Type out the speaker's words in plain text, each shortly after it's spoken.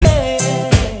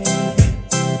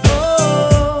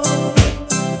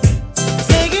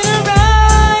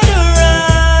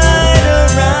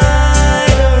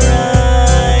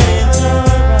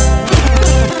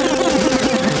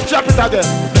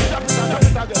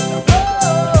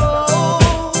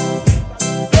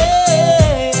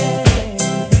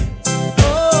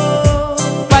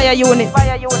unit.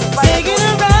 Taking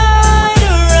a ride,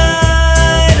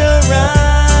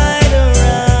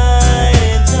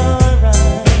 it's alright.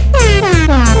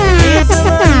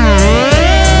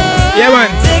 Yeah, man.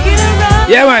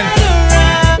 Yeah, man.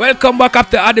 Welcome back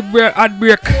after ad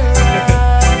break.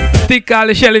 Think all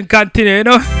the shelling continue, you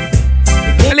know.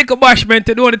 A little bashment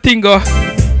to do the thing, go.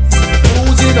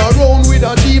 Cruising around with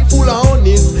a jeep full of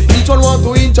honeys. Each one want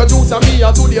to introduce me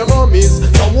to their mummies.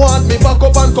 Some want me back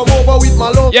up and come over with my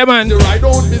love. Yeah, man. The ride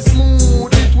won't be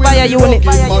smooth. It will be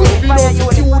rugged. My love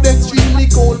is cute, extremely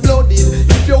cold-blooded.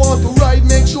 If you want to ride,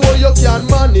 make sure you can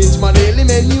manage. My daily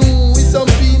menu is some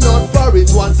peanut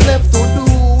porridge. What's left to do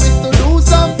is to do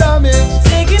some damage.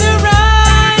 Taking a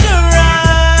ride,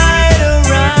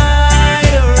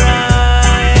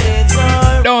 it's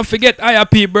alright. Don't forget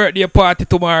IRP birthday party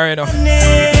tomorrow, you know.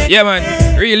 Yeah, man.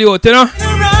 Really out, you know.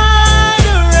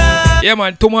 Yeah,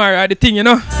 man. Tomorrow are the thing, you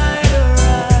know.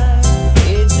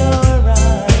 It's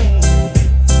alright.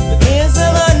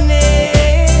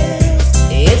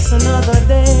 It's another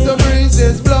day. The breeze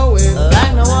is blowing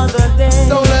Like no other day.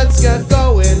 so let's get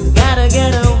going. Gotta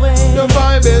get away. The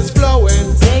vibe is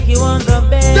flowing. Take you on the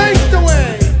bed. Take it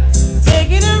away.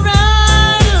 Taking a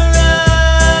ride,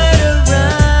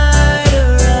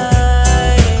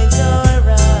 it's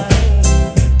alright.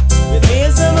 With me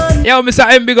some money. Yo, Mr.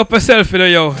 M, big up yourself, you know,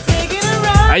 yo. Taking a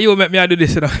ride, And you make me do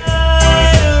this, you know. it's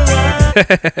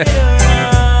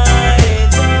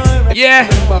alright. Yeah,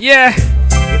 yeah.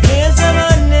 With me some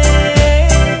money.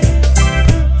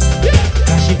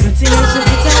 She pretty and she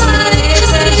fit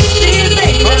and she's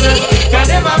dangerous. Got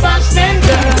them a bashment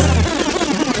girl.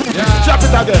 Drop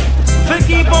it again. To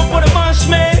keep up with the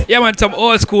bashment. Yeah, man, some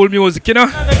old school music, you know.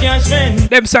 The cashman.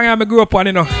 Them songs I grew up on,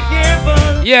 you know.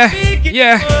 Careful. Yeah,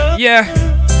 yeah, yeah.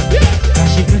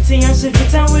 She pretty and she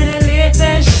fit and with the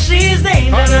latest. She's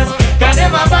dangerous. Got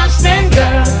them a bashment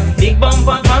girl. Big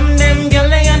bumper from them girl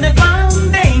they on the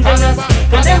farm dangerous.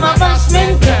 Got them a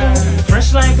bashment girl.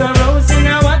 Fresh like a rose in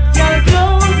a what girl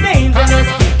clothes dangerous.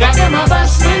 Got them a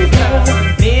bashment girl.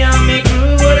 Me and me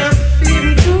crew would have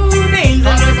feel too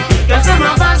dangerous. Got them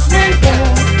a bashment girl.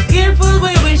 Careful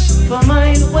we wish for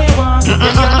mine we want. They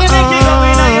can make you go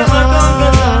in and you walk on the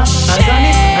lawn. I done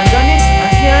it, I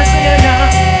can't say it now.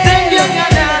 Then you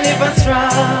gotta live a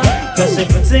strong. Cause she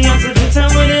pretty and she fit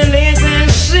and with the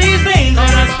latest. She's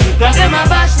dangerous. Got them a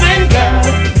bashment girl.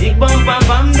 Big bumper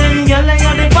from them girl they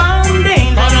on the farm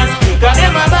dangerous. Got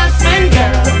them a bashment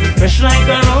girl. Fresh like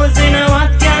a rose in a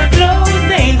what girl clothes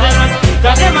dangerous.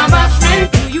 Got them a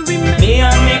bashment. Do you remember? Me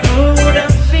and me crew would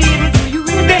have feel. Do you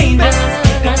remember?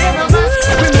 Dangerous. Got them a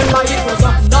bashment. Remember it was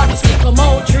under the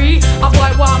sycamore tree. A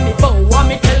boy want me bow, want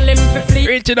me tell him to flee.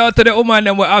 Reaching out to the woman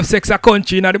that will have sex a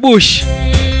country in the bush.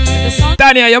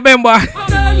 Tanya, you remember?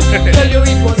 Tell you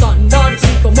it was under the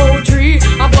sycamore tree.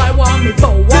 A boy want me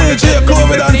bow, want me tell him to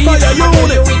flee. Fire Tell you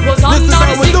it was under the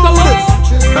sycamore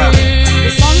tree. The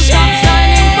sun stopped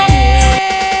shining for me.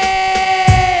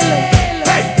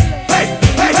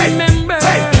 Remember?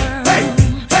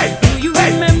 Do you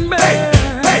remember?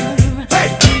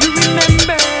 Do you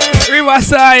remember?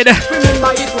 Riverside.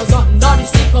 Remember it was under the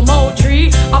sycamore tree.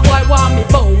 A boy want me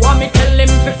bow, want me tell him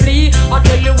to flee. I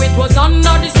tell you it was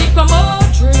under the sycamore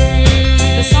tree.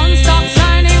 The sun stopped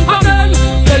shining for me.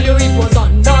 Tell you it was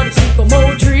under the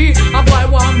sycamore tree. A boy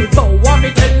want me bow, want me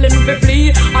tell him to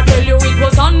flee. I tell you it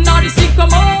was under the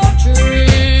sycamore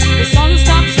tree. The sun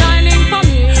stopped shining for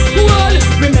me. Well,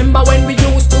 remember when we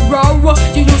used to row?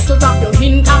 You used to drop your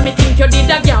hint and me think you did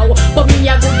a yow. But me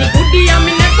a goody and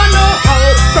me never know how.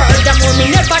 Furthermore, me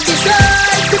never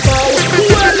decide to go.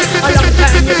 Well, a long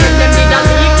time you remember me that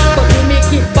leak. But you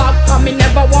make it back and me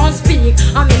never want speak.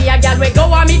 And me a gal we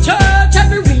go on me church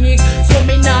every week. So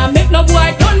me nah make no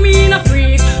boy turn me in a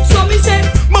freak. So me say,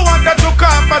 Me want to took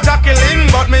off for Jacqueline,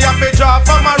 but me have to draw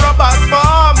for my rubbers,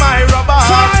 for my rubbers.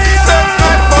 Let's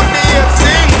not put the hate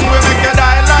sing. We make you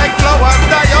die like flowers,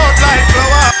 die out like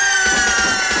flowers.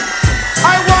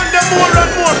 I want them more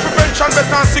and more prevention,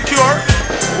 better and secure.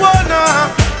 Well, nah.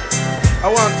 I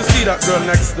want to see that girl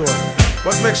next door,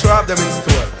 but make sure I have them in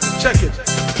store. Check it.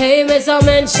 hey, Mr.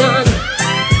 Mention,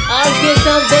 ask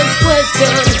yourself this question.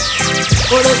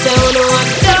 Wanna say who know what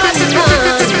done, man?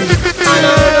 I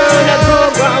know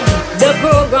the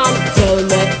program. Tell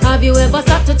me, have you ever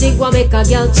stopped to think what make a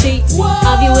girl cheat?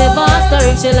 Have you ever asked her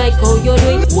if she like how you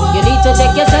do it? You need to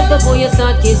check yourself before you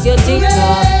start kiss your teeth.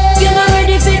 You're not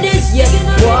ready for this yet,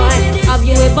 boy. Have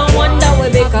you ever wondered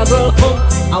what make a girl come?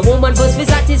 A woman must be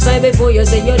satisfied before you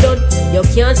say you're done. You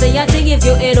can't say a thing if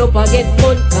you end up a get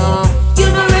fun. You're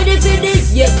not ready for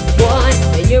this yet, boy.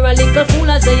 And you're a little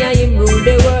fool, I say I him rule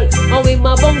the world. And with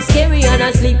my bum something scary and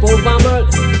I sleep over world.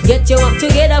 Get you up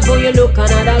together before you look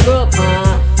another girl.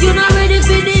 You not ready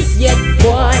for this yet,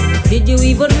 boy. Did you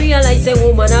even realize a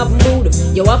woman have mood?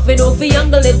 You have to know for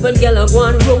younger little girl a go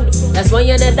on road. That's why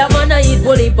you need that man I eat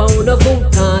bully pound of food.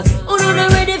 Oh no,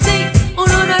 not ready for it. Oh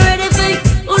no, not ready for it.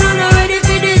 Oh no, not ready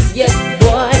for this yet,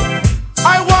 boy.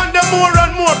 I want them more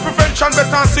and more prevention,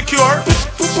 better and secure.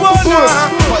 Well,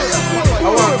 I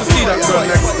want to see that girl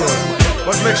next door,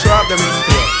 but make sure I have them in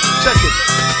store. Check it.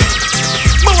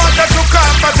 Me want to look up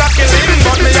for Jacqueline,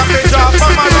 but me have to drop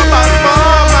for my robots,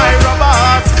 for my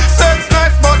robots. Sex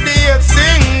nice, but the hate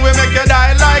sting. We make you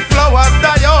die like flowers,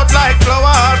 die out like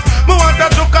flowers. Me want to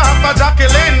look up for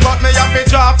Jacqueline, but me have to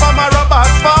drop for my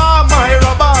robots, for my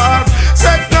robots.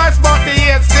 Sex nice, but the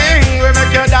hate sting. We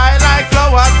make you die like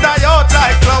flowers, die out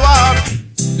like flowers.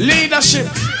 Leadership.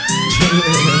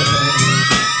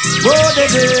 What they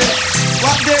did,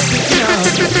 what they did,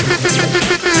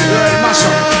 mash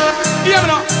up. Yeah,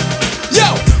 no.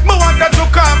 Yo, me want to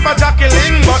look out for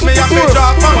Jacqueline, but me have to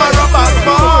drop for my robots,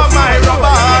 for my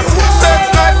robots. Sex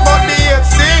nice, but the hate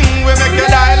sting. We make you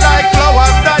die like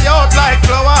flowers, die out like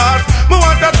flowers. Me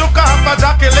want to look out for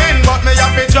Jacqueline, but me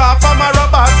have to drop for my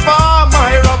robots, for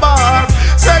my robots.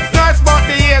 Sex nice, but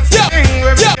the hate sting. We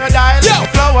make you die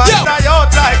like flowers, die out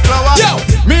like flowers.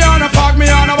 Me on a fog, me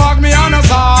on a walk, me on a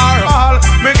star.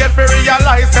 Me get to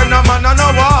realize that no man on no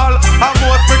wall. And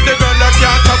most pretty girl you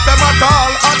can't touch them at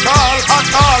all, at all, at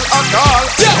all, at all.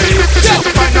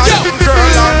 Find a young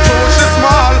girl and true she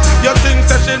small. You think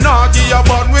that she not give you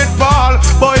bun with ball,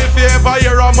 but if you ever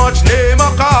hear how much name I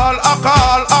call, I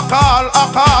call, I call, I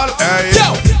call. Hey.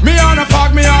 Yo, me on a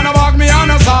fog, me on a walk, me on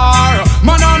a star.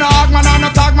 Man on a hog, man on a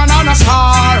tag, man on a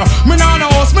star. Me on a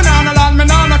house, me on a land, me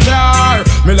on a car.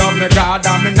 Me love me God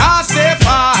and me not stay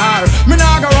far. Me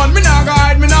not go run, me not go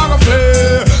hide, me not go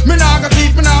flee. Me not go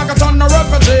thief, me not go turn no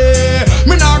refugee.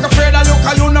 Me not go afraid of you,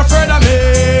 cause you not afraid of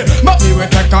me. But me will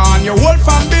take on your whole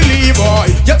family, boy.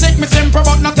 You think me simple,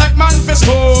 but not take man for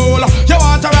school. You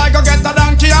want to ride, go get a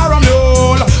donkey or a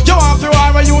mule. You want to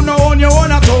ride where you know own your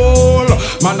own at all.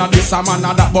 Man a this, a man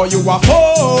a that, boy you a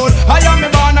fool. I am me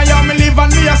born, I am me live and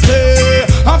me a stay.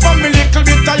 And from me little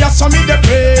bit, I just saw me the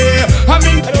pray. I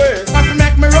mean, have to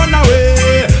make me run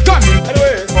away. Come in,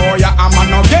 oh yeah, I'm a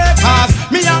no get past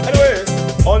me a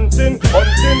hunting,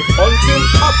 hunting, hunting.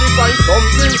 Have to find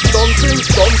something, something,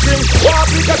 something. What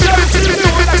we can do is we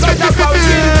know that's like a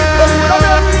fountain.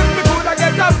 We coulda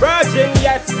get a virgin,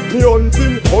 yes. Me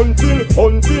hunting, hunting,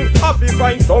 hunting. Have to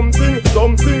find something,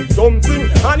 something, something.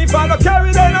 And if I don't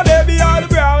carry then a baby all the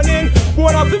browning,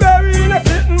 one of the berry in a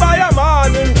sitting by a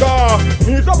morning car.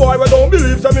 Me's a boy we don't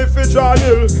believe some if it's John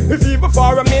Hill. If even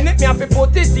for a minute me have to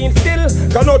put it in still.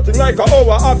 Cause nothing like a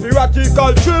hour of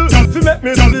radical chill. To make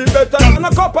me sleep better than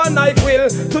a cup of night will.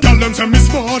 To tell them say me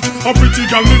smart, a pretty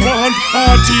girl me want.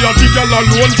 Arty girl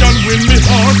alone can win me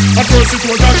heart. At first it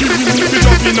was a dream, me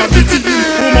jump in a the team.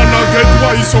 Woman I get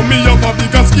wise, so me have a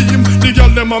bigger scheme. The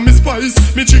girl them a me spice,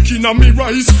 me chicken and me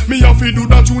rice. Me have to do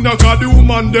that tune cause the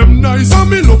woman them nice. And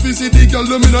me love to see the girl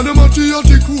them in a them a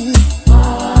crew.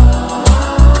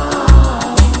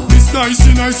 This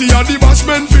nicey a the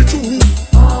bashment fi true.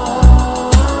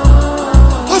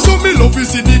 I saw me love to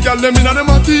see the girl them in a them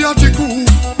a crew.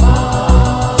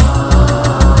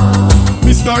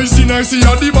 Miss nicey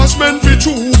a the bashment fi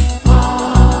true.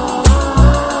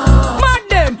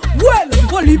 Madam, well,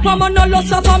 only mama no loss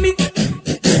for me.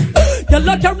 You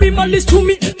like carry my list to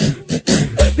me.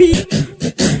 Be.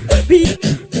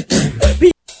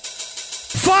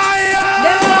 Fire!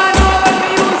 Them man know when we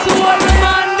used to hold the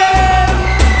man them.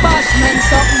 Bashment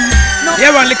something. No.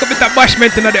 Yeah man, look a bit of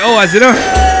bashment in the hours, you know.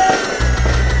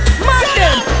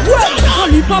 Madam, well,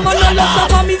 only mama no loss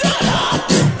for me.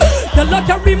 You like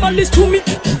carry my list to me.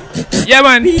 Yeah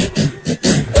man.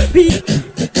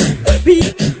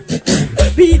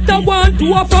 Peter want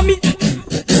to offer me.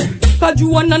 Cause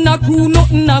you and a crew,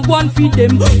 nothing a go and feed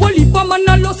them. Only man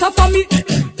a loss for me.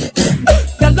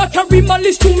 Girl a carry my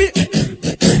list to me.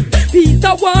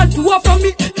 Peter want to offer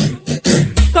me.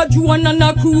 Cause you and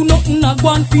a crew, nothing a go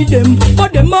and feed them.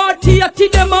 But them hearty,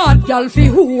 them hard, girl fi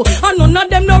who. And none of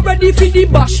them not ready for the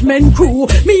bashment crew.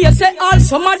 Me a say all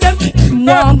some of them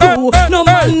want go. No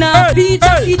man a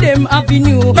feed them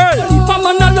avenue. Only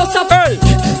man a loss for me.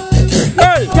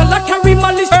 Girl a carry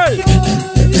my list.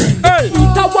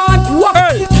 Peter want to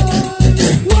offer me.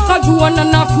 Cause you and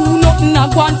a crew, nothing a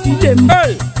go and feed them.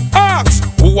 Ask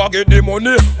who I get the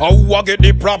money? How I get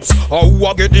the props? How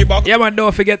I get the back? Yeah, man,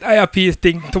 don't forget IRP's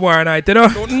thing tomorrow night, you know?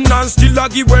 Nothing and still a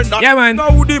give when that. Yeah, man. Now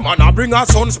the man a bring a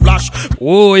sun splash.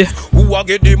 Oh, yeah. Who I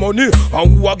get the money? How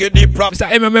I get the props?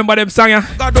 Mr. M, remember them song, yeah?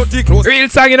 Got dirty clothes. Real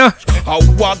song, you know? How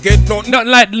I get nothing.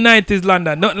 Nothing like the 90s,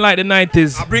 London. Nothing like the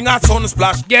 90s. I bring a sun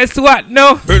splash. Guess what?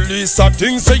 No. Melissa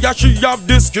things say yeah, she have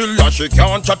the skill. And she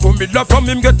can't chat to me love from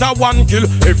him get a one kill.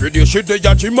 Every day she dey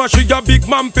a gym and she a big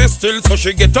man pistol. So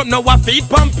she get up now a feet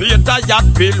pump pay the yacht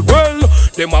bill. Well,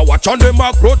 them a watch and them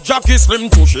a grow Jackie slim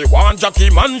too. She want Jackie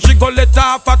man, she go let her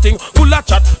have a thing full of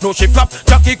chat. No she flap,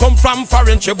 Jackie come from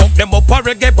foreign. She book them up a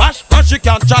reggae bash and she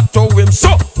can't chat to him. So,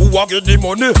 who a get the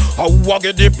money? How I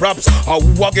get the props? How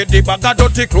I get the bag of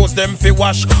dirty clothes them fi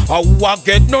wash? How I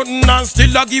get nothing and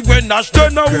still a give when Nash?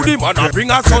 Then now the man a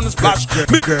bring a sun splash.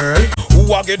 Me girl,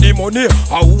 who a get the money?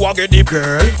 How I get the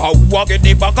girl? How I get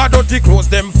the bag of dirty clothes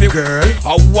them fi girl?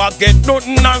 How I get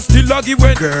nothing and still a give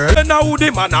when girl? Then now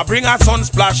the man a bring a sun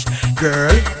splash.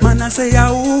 Girl, man I say ya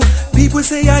who, people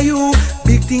say ya you.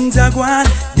 Big things are going,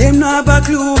 them no have a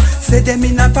clue. Say them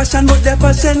in a passion, but their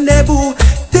passion they boo.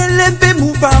 Tell them they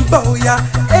move and bow ya.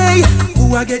 Hey,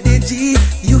 who I get the G?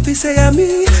 You fi say ya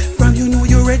me. From you know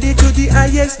you ready to the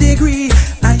highest degree.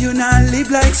 And you not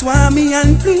live like Swami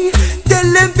and free. Tell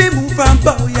them they move and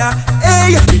bow ya.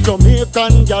 Hey, the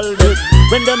Jamaican girl them,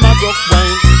 when them a broke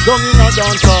wine, down in a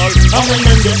dance hall. And when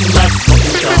them get mad,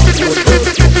 nothing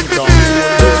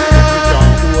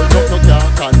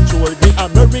can't control the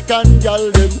American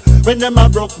girl them. When them a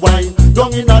broke wine,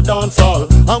 down in a dance hall.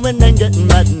 And when them get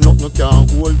mad, nothing can't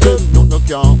hold them, nothing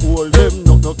can't hold them,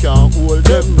 nothing can't hold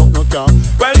them, nothing can't.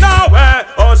 well now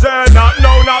oh say not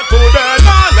now, not today.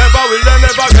 No, never will they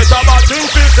never get a bad thing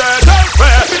to say.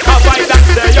 Elsewhere, I find that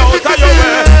stay out of your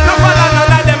way. No follow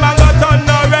none of them and go turn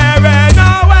no rare.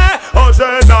 No way, oh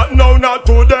say not now, not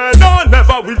today. No,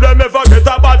 never will they never get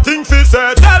a bad thing to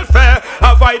say. Elsewhere,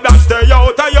 I find that stay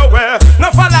out of your way.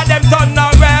 No follow them turn no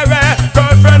rare.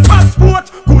 Girlfriend passport,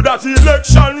 good as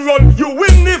election run. You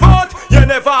win the vote. You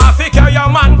never have to carry your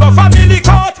man go family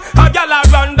court. A gal a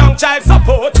run down child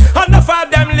support. Enough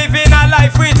of them living a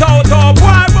life without hope.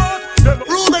 Why but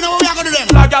Ruben, what we are gonna do them?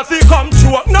 a gal fi come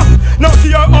through. No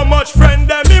fear how much friend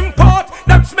them import.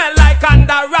 Them smell like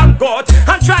under ram goat.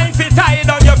 And trying to tie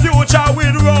down your future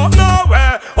with rope.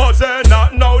 Nowhere. Oh say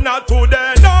not now, not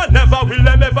today. No, never will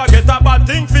them ever get a bad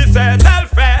thing fi say. Tell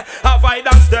fair, avoid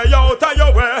and stay out of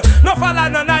your way. No follow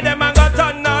none of them and go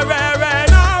turn no rare.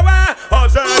 Nowhere. Oh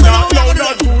say not now,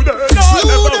 not today. No,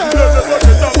 never will them ever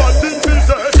get a bad thing fi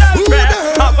say. Tell fair,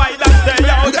 avoid and stay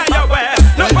out of your way.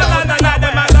 No follow none of them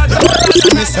and go turn no rare.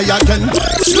 Me say again,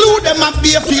 slew them up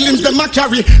bare feelings them a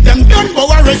carry. Them done go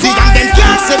already and them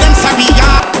can't say them sorry.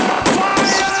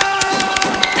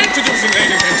 Introducing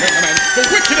ladies and gentlemen, the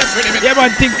wickedest rhythm. Yeah,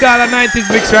 man, think all a 90s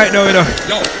mix right now, you know?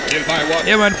 Yo, kill by what?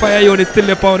 Yeah, man, Fire Unit still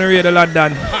the pound radio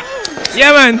London.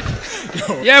 Yeah, man.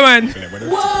 Yeah, man.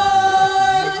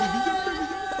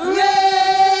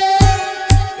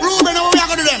 Ruben, what we are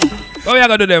gonna do them? What we are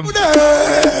gonna do them?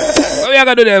 What we are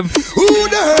gonna do them? Who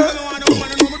the?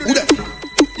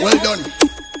 Well done.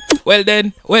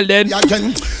 Well then. You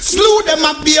can slew them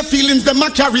up bare feelings them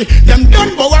a carry. Them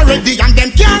done go already and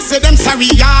them can't say them sorry.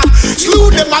 Yeah,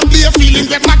 slew them up bare feelings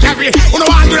them a carry. You know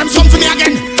I do them something me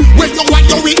again. When you want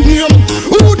your with me,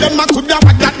 who them a coulda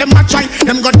what that them a try.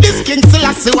 Them got this king still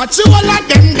I see what you all of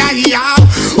them die. Yeah,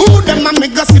 who them a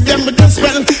make us see them with the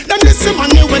spell. Them listen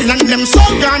money well and them so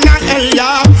gonna hell.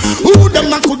 Yeah, who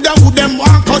them a coulda who them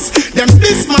walk us. Them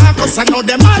this Marcus I know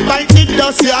them all bite the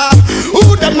dust. Yeah,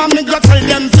 who them a make us tell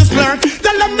them to flirt.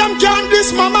 Tell them can't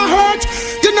this mama hurt.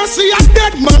 You know see a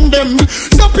dead man them.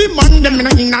 Dopey man them.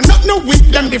 Not no with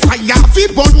them. The fire fi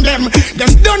burn them.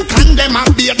 Them don't condemn a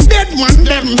be a dead man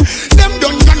them. Them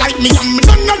don't not like me and me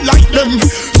don't not like them.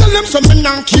 Tell them some me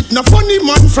not keep no funny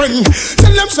man friend.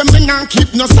 Tell them some me not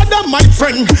keep no sada my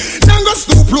friend. Now go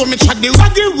stoop low me chat the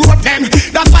raggy road them.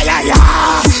 The fire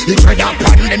yeah. It tread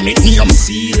upon them it me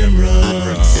See them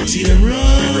run, see them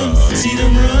run, see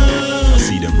them run,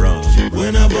 see them run.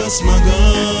 When I bust my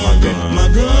gun, my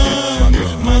gun,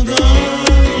 my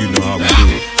gun, you know how we do.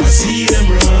 I see them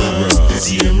run,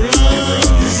 see them run,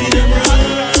 see them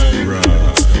run.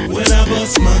 When I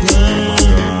bust my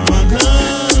gun, my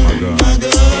gun, my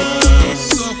gun.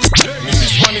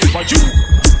 This one is for you.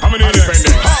 I'm an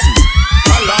independent.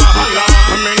 Holla, holla.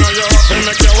 I mean, you're up and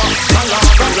make you walk. Holla,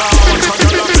 holla. What's my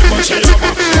girl up and she up?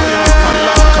 Holla,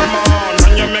 holla. Come on,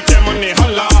 when you make your money.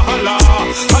 Holla, holla.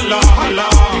 Holla, holla.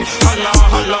 Holla,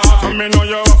 holla. I mean,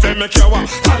 you're up and make you walk.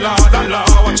 Holla, holla.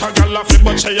 What's your girl up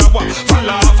and she up?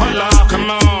 Holla, holla. Come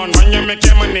on, when you make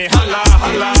your money. Holla,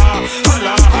 holla.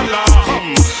 Holla, holla.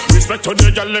 Respect to the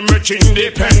girl, them rich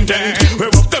independent. We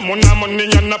work them on the money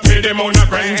and pay them on the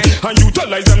rent. And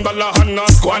utilize them dollar and not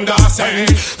squander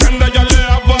cent. Then the girl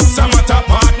have us some at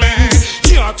apartment.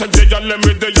 Can't touch the girl, them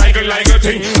with the jiggle like a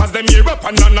thing. As them hear up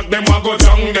and knock them a go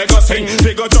down, they go sing.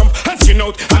 They go jump and skin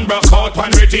out and broke out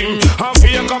one rhythm. And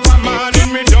fake up a man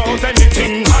in without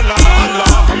anything. Allah,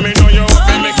 Allah, me know you want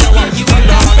to make you want.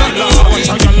 Allah, Allah, watch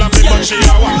a girl a big but she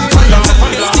a want. Allah,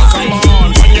 Allah, come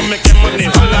on, when you make your money.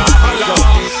 Allah,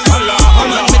 Allah, Allah,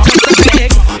 Allah.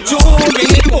 2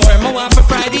 minutes more, me want for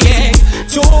fry the egg.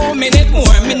 2 minutes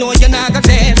more, me know you're not gonna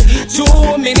dead.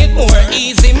 2 minutes more,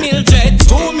 easy meal dread.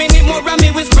 2 minutes more, and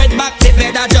me will spread back the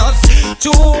bed adjust.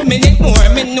 2 minutes more,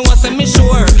 me know say me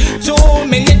sure. 2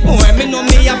 minutes more, me know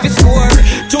me have to score.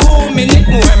 2 minutes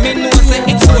more, me know say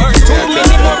it's worth. 2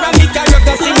 minutes more, and me carry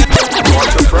go sing.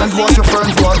 Watch your friends, watch your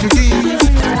friends, what you eat.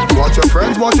 Watch your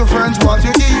friends, watch your friends, what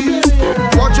you eat.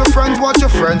 Watch your friends, watch your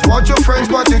friends, watch your friends,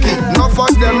 what you keep. Enough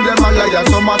of them a liar,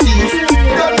 some a thief.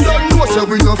 Them don't know say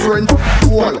we no friend.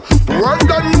 Cool. World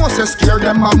don't know say scare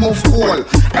them a move cool.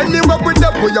 Anywhere with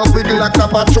them we a wiggle like a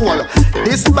patrol.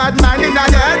 This bad man in the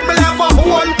head me left a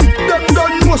hole. Them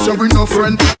don't know say we no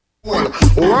friend.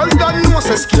 World don't know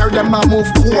say scare them a move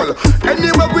cool.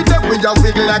 Anywhere with them we a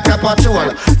wiggle like a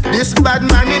patrol. This bad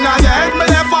man in the head me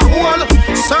left a hole.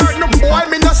 Certain boy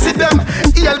me no see them,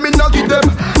 heal me no give them.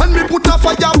 And me put a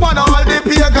fire on all the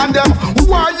pagan them.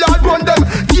 Warlord run them,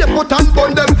 keep put and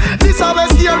burn them. This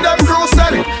always scare them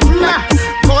crucial. Nah,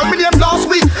 call me name last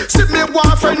week, sit me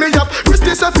one friend me up.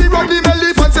 Christy say fi run the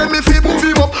belly and say me fi move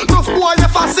him up. Enough boy you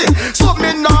fussy, so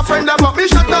me nah friend them up. Me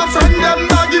shut a friend them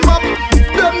nah give up.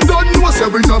 Them don't know say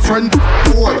we no friend.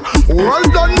 Cool.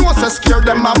 World don't know say scare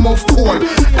them a move cool.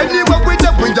 Anywhere with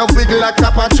them we a wiggle like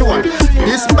a patrol.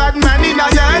 This bad man in a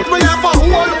head we have a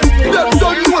hole. Them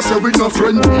don't know say we no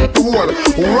friend. Cool.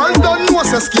 World don't know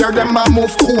say scare them a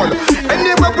move cool.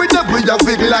 Anywhere with them we a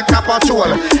wiggle like a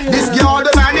patrol. This girl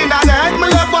the man in a head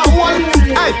we have a hole.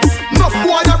 Hey, enough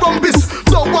boy a rumpus,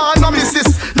 don't want no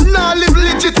missus. Nah live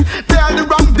legit, they are the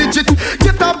wrong digit.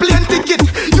 Get a plane ticket,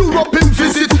 Europe in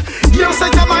visit. You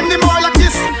say your man more like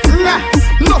this. Nah,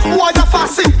 enough boy a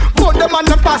fussy, but them and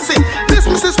them passy. This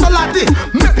my sister Lottie,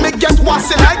 make me get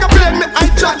wassy. Like a plane me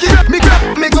I jacket, me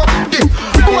grab me go it.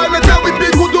 Boy me tell we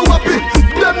big good do happy.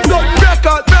 Them done break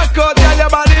out, tell your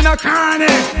body in a carny.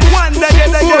 One day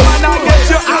get the game and I get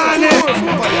you on it.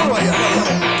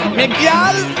 Me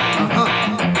girl,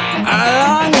 a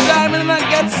long time and I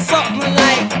get something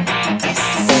like this.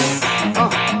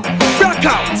 Break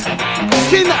out.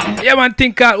 Yeah man,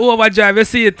 think out overdrive, you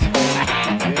see it.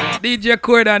 DJ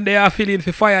Coreydon, they are feeling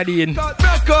for fire in.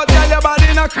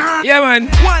 Yeah man.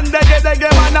 One day get the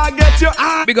game and I get you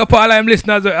on. Big up all them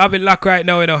listeners that have it locked right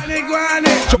now, you know.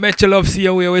 Make you love see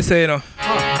you where we say, you know.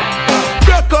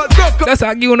 That's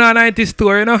a give on a 90s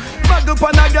tour, you know.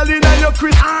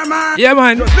 Yeah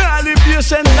man.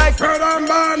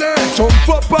 Jump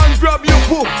up and grab your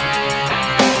book.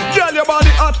 Girl, your body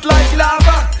hot like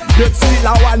lava. Get still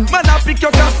a one man a pick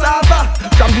your cassava.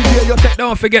 From the day you take.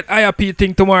 Don't forget IRP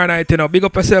thing tomorrow night, you know. Big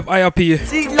up yourself, IRP.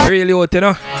 Really hot, you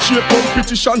know. She a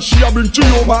competition, she a bring to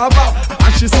your mama.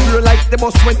 And she feel like the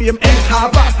boss when them ain't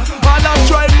cover. All I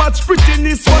try much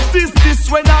prettiness. What is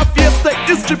this when I face take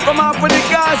this trip from off for the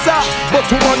Gaza? But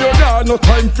tomorrow you got no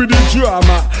time for the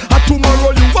drama. And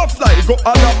tomorrow you a fly go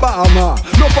Alabama.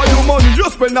 No for your money you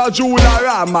spend a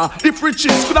Jularama. If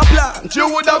riches could have planned,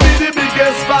 you would have been the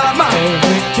biggest farmer.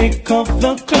 Every tick of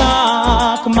the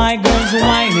clock, my girl's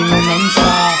whining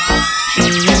non-stop. She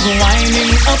is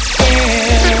whining up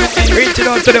there. Reaching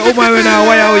out to the woman when I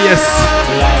wire, yes.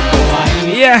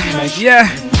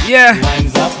 Yeah.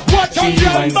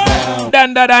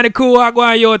 Dan the crew are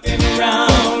going youth.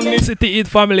 City Eat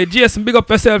family. Jason, big up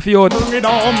yourself, youth. Bring it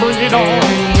on.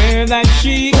 Everywhere that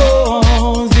she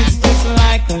goes, it's just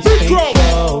like a stage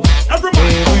show. Every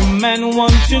man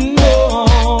wants to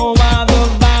know why the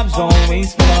vibes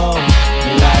always flow.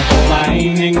 Like a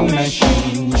whining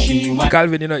machine, she winds.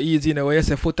 Calvin, you know, easy, you know, where you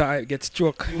say foot gets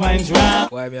struck. Round.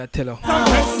 Why me I tell her?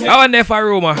 I want there for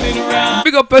rumor.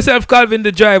 Big up yourself, Calvin,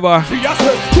 the driver.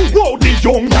 Whoa, the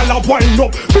young gal a wind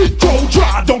up. Big Joe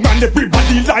draw down and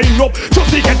everybody line up. Just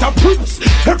to get a prince,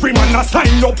 every man a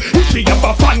sign up. If she have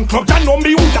a fan club, I know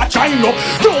me would a chine up.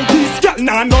 Don't this gal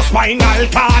nah no spinal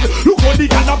cord. Look how the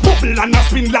gal a bubble and a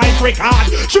spin like record.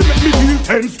 She make me feel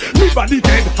tense, me body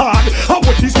dead hard. How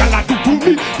what this gal a do to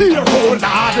me, dear old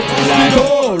lad.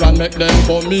 Door and make them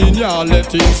come in, yeah.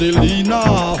 Let in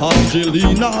Selena,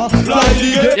 Angelina. Fly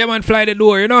the gate. Yeah man, fly the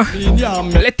door, you know.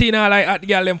 Let in all like at the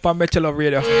gal them from Metro Love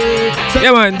Radio.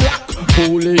 Yeah man.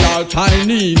 Fully all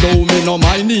tiny, no me no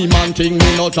miney, man thing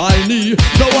me no tiny.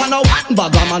 No one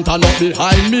Vagabond turn up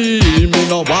behind me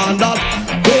no want that.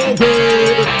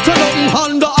 Okay, so nothing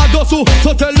hand I go so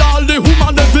tell all the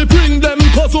woman that we bring them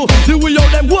cussle. The way how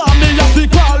them want me, have to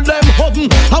call them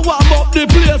husband. I warm up the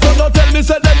place, so don't tell me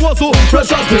say them was so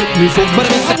pressure take me so. But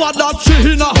I want that she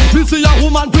inna, me see a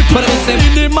woman pick. But I say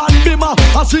in the man bima,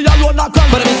 I see a alone a call.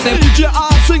 But I say DJ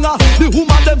and singer, the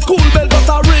woman them school bell got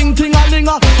a ring ting a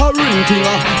linger, a ring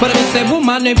tinga. But I say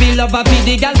woman if we love a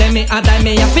the girl them me and I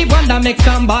me a fi wonder make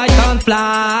some boy can't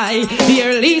fly.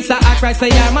 Here Lisa I cry say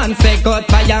your man say good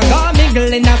fire go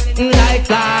mingling up like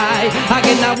fly.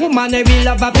 Again a woman if we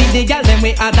love a the girl them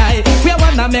we a die. We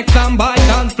wanna make some boy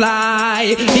can't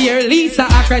fly. Here Lisa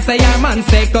I cry say your man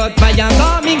say good fire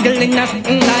go mingling up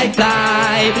like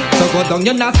fly. So go down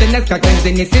your nastiness cause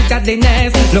cleanliness is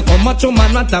godliness. Look how much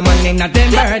woman want a man in a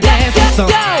them burdens. So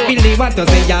really want to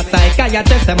say your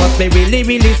psychiatrist they must be really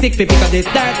really sick because this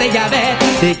dirty ya bet.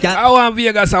 I want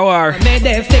Vegas a war. Made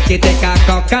them stick it take a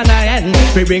cock and a hen.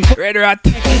 We bring Red Rat.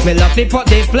 Me love to put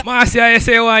the flag. Marcia I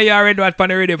say why you Red Rat on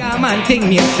the rhythm. Come on ting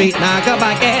me street now go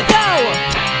back it.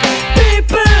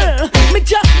 People, me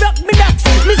just rock me ducks.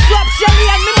 Me swap Shelly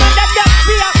and me mother duck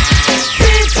fear.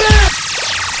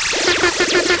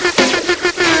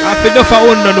 I feel enough I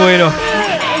wouldn't know, you know.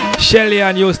 Shelly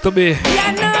Ann used to be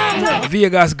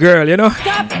Vegas girl, you know.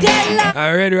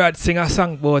 And Red Rat sing a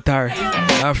song about her.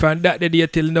 And from that day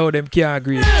till now, them can't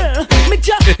agree. Me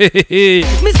just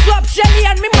me swap Shelly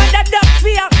and me mother duck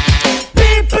fear.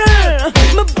 People,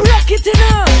 me broke it in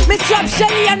her. Me swap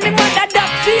Shelly and me mother duck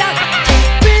fear.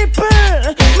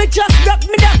 People, me just rock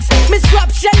me ducks. Me swap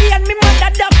Shelly and me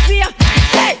mother duck fear.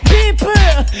 Hey, people,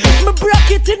 me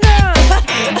broke it in her.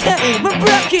 Me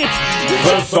broke it.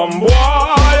 Well, some boy,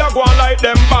 I go on like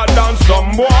them bad and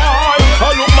some boy, I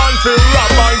look man feel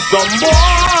rap and some boy,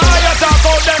 I talk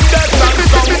out them deaths and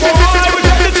some boy, we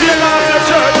get the chain off the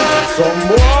church. Some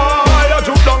boy, I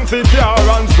juke down for car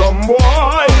and some boy,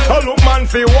 I look man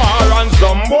for war and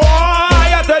some boy,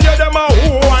 I tell you them a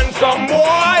who and some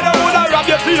boy, they woulda rob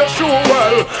you for your shoe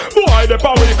well. Boy, the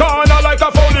power corner like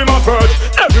I found him a perch.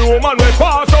 Every woman we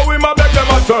pass, so we ma beg them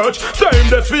a search. Same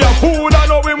this for your food, I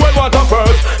know him when what a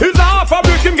purse. He's half a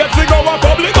brick, him get to go a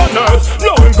public on nurse.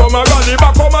 Now him come a galley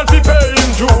back home and see pay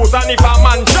him juice. And if a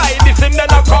man try this, him then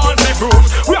a can't be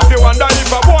bruised. We have to wonder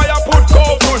if a boy a put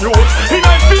cold to use. He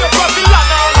ain't fear for the land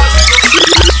all that.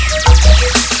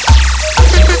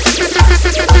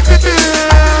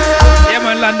 Yeah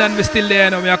man, London we still there,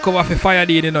 you know. Me a cover for Fire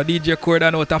Dean, you know, DJ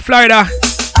Coreydon out of Florida.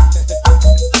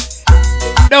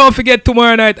 Don't forget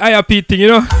tomorrow night, IRP thing, you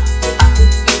know.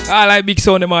 I like big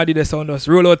sound, them all did the sound us.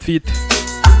 Roll out feet.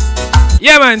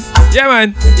 Yeah man, yeah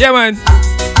man, yeah man.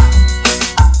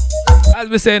 As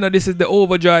we say, you know, this is the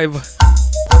overdrive.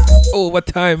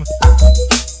 Overtime.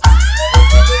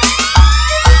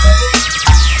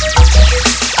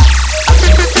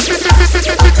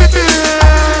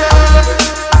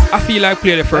 I feel like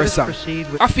play the first song.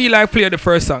 I feel like play the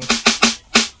first song.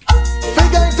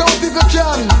 Figure it out if you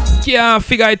can. Can't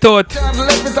figure it out.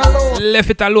 Left it alone. Left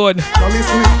it alone. Now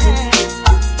listen.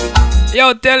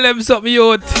 Yo, tell them something,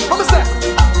 youth. What say?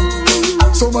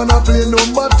 So man a play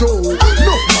number 2. No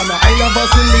man I have a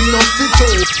ceiling up the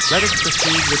show. Let us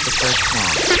proceed with the first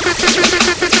song. Figure it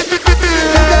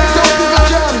out if you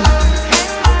can.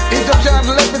 If you can't,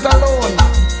 left it alone.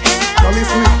 Now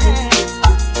listen.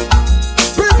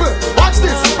 People, watch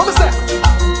this. What say?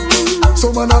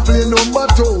 So man a play number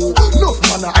 2. No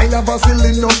man I have a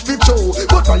ceiling up the show.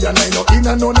 But I and I know in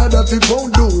and none of that it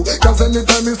won't do. Cause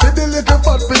anytime you see the little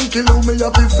fat pinky loo, me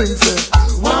have to sing say,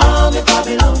 Wow, the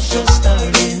Babylon show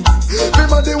starting.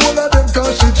 them are the one of them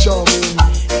cause she charming.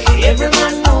 Every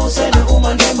man knows that the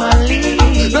woman them a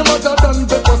lead. Them other than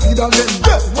pepper seed again.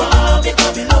 Wow, the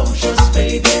Babylon show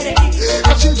baby.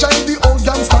 And she drive the old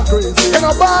gangster crazy. And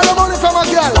a ball of money from a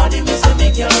girl. Body me say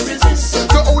make you resist.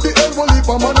 So how the hell will leave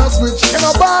a man a switch? And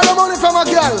a ball of money from a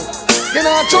girl. In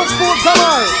a church food, come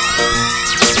on.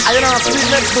 I you know speak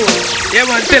next door. Yeah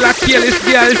man, tell a kill this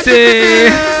girl say.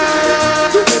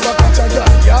 You never catch a girl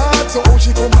yard, so how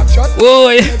she come a chat?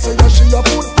 Boy. So yeah, she a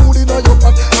put food in your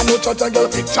pot. I know chat a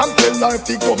girl pick champ, tell her if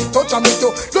he come touch and make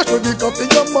you flush with the coffee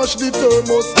and mash the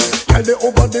thermos. Girl they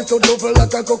over there so double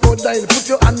like a crocodile. Put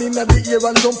your hand in the ear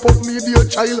and jump up me dear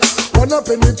child. 1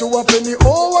 penny, 2 penny,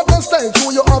 oh what a style.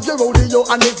 So you have your rodeo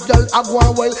and next girl a go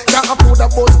on while. Can't afford a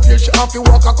bus fare, she have to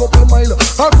walk a couple mile.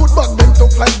 Her foot back them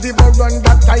tough like the baron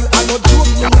that tile. I know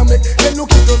joke me a make, then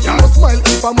look at you, you smile.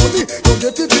 If I'm money, you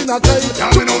get it in a tile.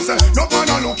 Yeah, me know say, no man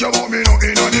a look you but me no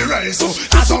in on the race. So,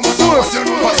 that's how much what you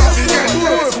know, what's up again.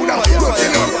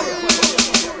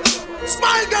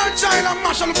 Smile down child and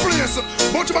mash on the place.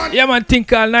 Yeah man,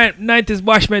 think all 90s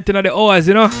bashment in the hours,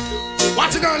 you know.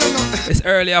 It's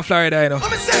early in Florida, you know.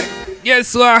 Yes,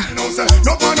 sir. No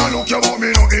man a look you about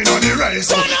me no in on the race.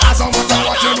 As a matter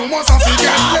what you do must have to get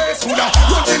less. Woulda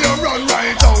run till you run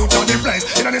right out of the place.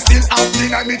 You know they still acting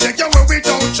like me take you away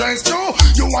without chance. True,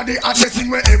 you are the hottest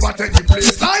thing wherever take the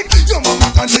place. Like your mama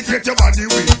consecrate your body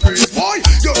with praise. Boy,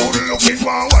 you good looking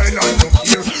one while and look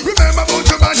here. Remember about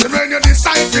your band when you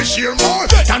decide to share more.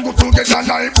 Can go together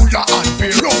like Buddha and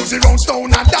Pear. Rosy round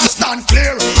stone and that stand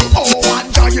clear. Oh, what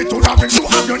giant to have been to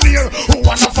have you near. Oh,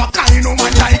 one of a kind of man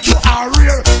like you are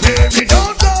rare. Baby,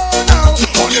 don't go now.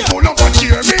 Only pull up and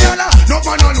cheer me, and no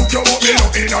man a look you up me no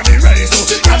in on the race.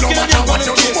 And no matter what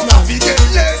you do, must have to get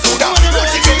less. So that what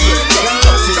you get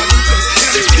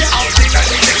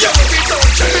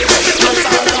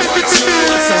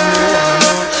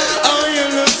oh, you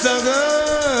look so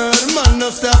good. Man, no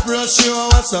stop rush you.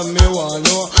 What's up, me want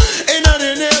know? In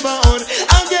the neighborhood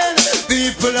again,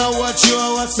 people are watch you.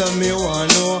 What's up, me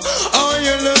want know? Oh,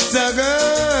 you look so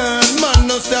good. Man,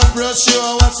 no stop rush you.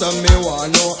 What's up, me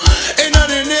want know? In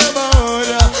the neighborhood,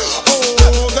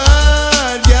 oh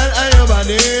God, girl, are your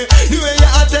body? The way you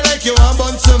act like you want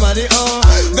bun somebody. Oh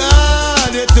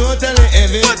God, you totally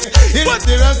heavy. You let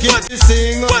the rocket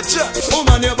sing.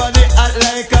 Woman, your body act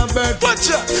like a bird.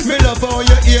 Me love how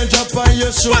your ear drop on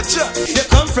your shoe. You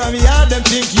come from here, them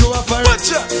think you are for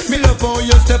me love how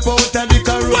you step out of the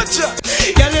car.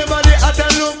 Girl, your body hot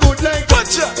and look good like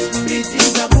big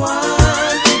things I want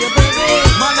to your baby.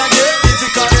 Man, I get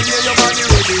physical and hear your body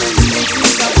ready. Big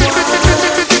things I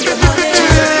want to your body.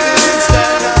 You live in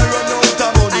style and run out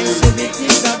of money. I say big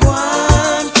things I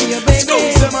want to your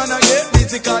baby. Say man, I get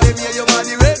physical and hear your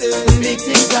body ready. Big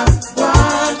things I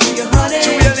want to your body.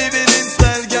 You living in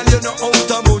style, girl, you know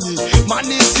out of money. Man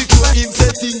is sick when him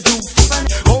say things do fun.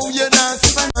 Oh, you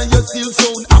dance and you still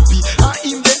sound happy. And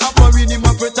him they offering him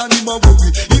a pretend him a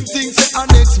worry. Him thinks say a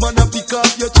next man a pick up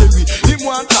your cherry. Him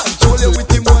want control you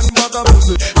with him one bag of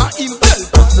puzzle. And him tell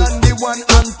us and the one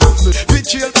and puzzle.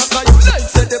 Betrayal back of you like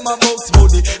say them about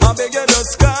money. I beg you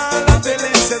just call and tell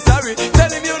him say sorry. Tell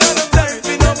him you not sorry.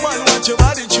 Me no man want your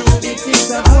body true. Big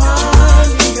things I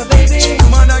want in your baby.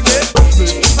 Man I get puzzle.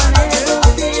 Man I never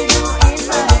feel you in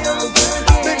my arms.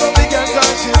 Big up big and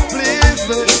conscious please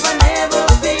me. If I never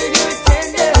feel your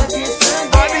tender kiss again.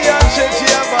 Body and shake she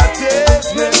have a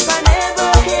taste me. If I never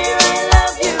hear I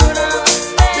love you now.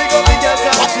 Big up big and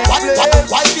conscious please.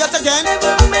 Why yet again?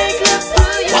 Never make love to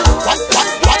you once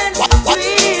again.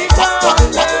 Sweet darling.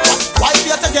 Why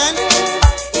yet again?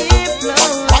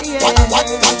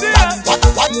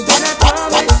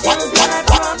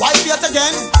 Why yet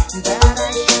again?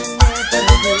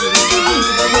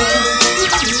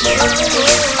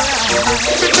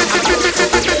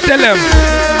 Tell them.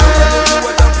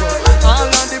 All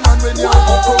of the man when you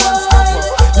uncle and snapper.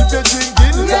 If you drink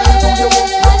gin, then do you walk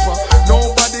proper.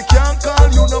 Nobody can call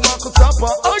you no back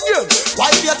stopper. Again. Why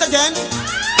yet again?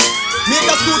 Make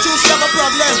us go choose you have a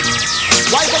problem.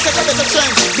 Why go take a better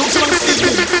trend? Don't you want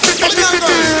sleeping? Follow me on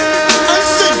girls and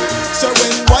sing. So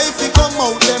when wifey come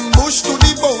out, them bush to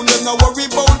the bone. Them no worry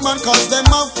about man cause them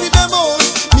have for them own.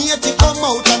 Matey come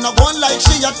out and I go on like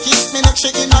she had kissed me next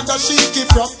she in a shaky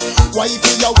frock.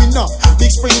 Wifey a winner,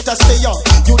 big sprinter stay on.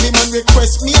 You the man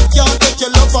request me can't take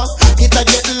your lover. It a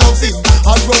get loving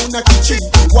around the kitchen.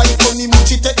 Wife on him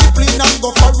she take the plane and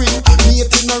go for ring.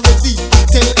 Matey not ready,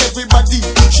 tell everybody.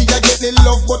 She a get the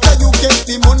love but you get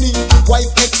the money.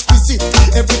 Wife exquisite,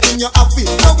 everything you have it.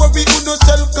 No worry who no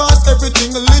sell cause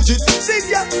everything legit.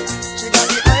 See ya, she got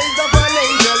the eyes of an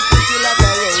angel, pretty like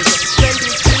a rose. Then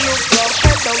this she look from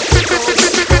head down to toe.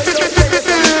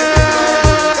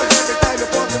 Cause every time you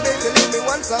put the bass you leave me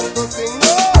one song to sing.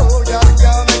 No, y'all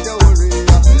can't make you worry.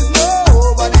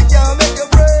 Nobody can make you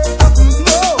break.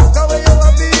 No, cause when you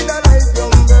have been a nice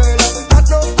young girl, not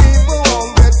no people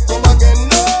won't get come again.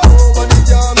 Nobody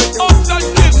can make you worry.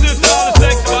 Give this to all the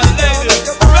sexual ladies.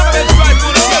 Remember this right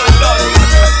for the girl done.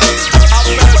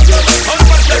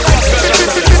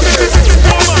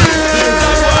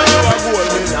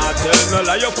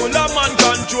 You full of man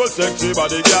control, sexy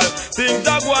body girl. Things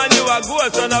are going, you are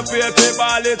gold, son of paper,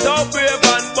 ball it up, brave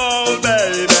and bold,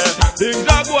 baby. Things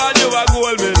are going, you are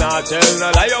gold, me not tell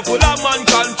no lie. You full of man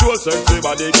control, sexy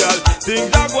body girl. Things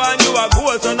are going, you are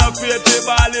gold, son of paper,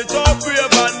 ball it up,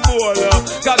 brave and bold.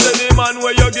 Cause any man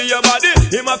where you give your body,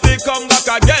 he must be come back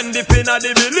again, dip in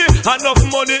the belly. Enough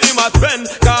money he must spend,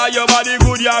 cause your body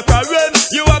good, you can rent.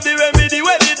 You have the remedy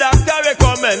where the doctor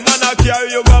recommend. Man, I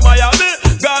carry you go Miami,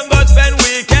 gone go spend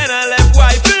weekend and left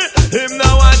wifey. Him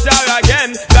now want her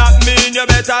again. That mean you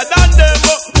better than them.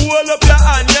 Hold up your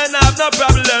hand, you have no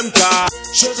problem, car.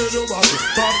 Shake it over,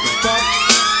 pop, pop.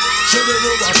 Shake it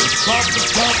over, pop,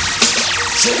 pop.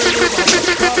 Shake it over,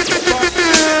 pop,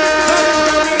 pop.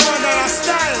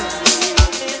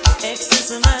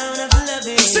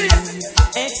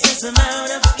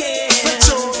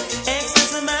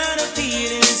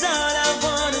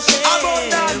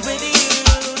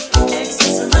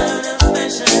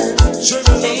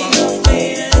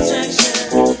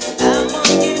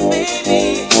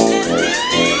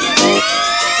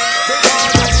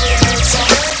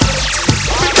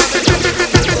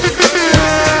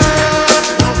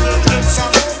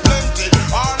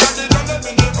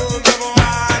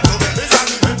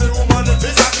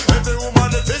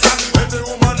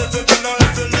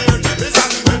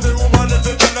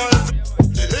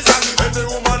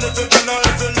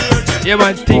 Yeah,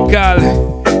 man, Tinkal.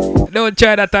 Don't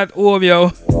try that at home,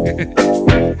 yo.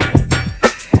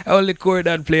 Only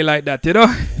Coreydon play like that, you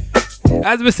know.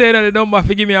 As we say, the number, if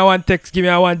you give me a one text, give me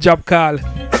a one job call.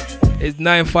 It's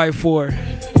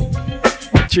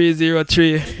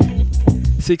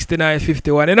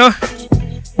 954-303-6951, you know.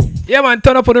 Yeah, man,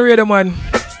 turn up on the radio, man.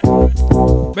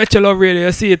 Bet you love radio,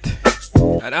 you see it.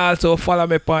 And also follow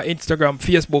me on Instagram,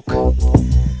 Facebook,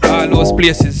 all those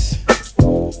places.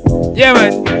 Yeah,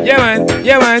 man, yeah, man,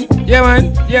 yeah, man, yeah,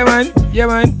 man, yeah, man, yeah,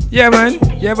 man, yeah, man,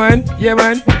 yeah, man, yeah,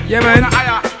 man, yeah, man.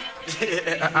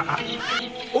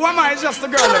 Who am I? It's just a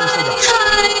girl, let me see that.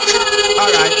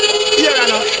 Alright, here I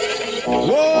know.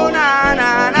 Oh, na,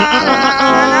 na, na, na, na,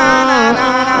 na, na,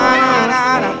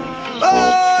 na, na.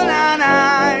 Oh, na, na,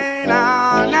 na,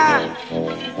 na.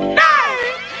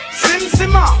 Sim,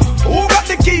 Simma, who got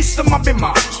the keys to my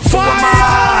bimmer?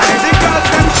 Fire! The girls,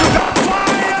 them sugar.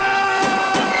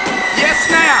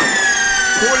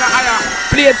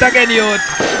 Play it again, youth.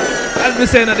 As we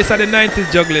say, this are the 90s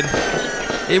juggling.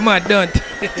 Hey, man, don't.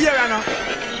 Yeah, I know.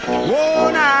 Oh,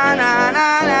 na, na,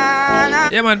 na, na, na.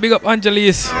 Yeah, man, big up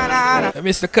Angelis,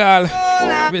 Mr. Carl,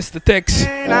 Mr. Tex.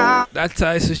 That's how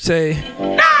I should say.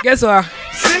 Guess what?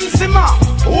 Sim, Simma,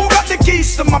 who got the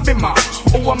keys to my bimmer?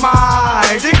 Who am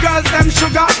I? The girls, them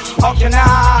sugar. How can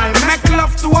I make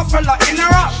love to a fella in a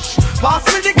rush? Pass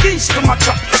me the keys to my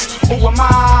trucks. Who am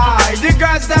I? The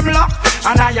girls, them lock.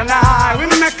 And I, we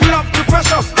make love to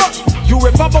precious. You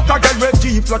ever buck a girl with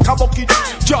deep like a bucket?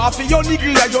 Draw for your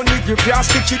niggle like your niggle can't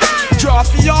stitch it. Draw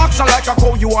for your oxen like a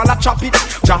cow, you wanna chop it.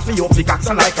 Draw for your pickaxe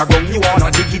like a gun, you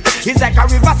wanna dig it. It's like a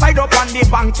riverside up on the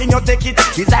bank and you take it.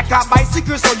 It's like a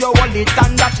bicycle, so you hold it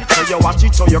and dash it. So you watch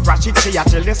it, so you crash it. She a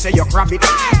tell you, say you grab it.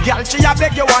 Girl, she a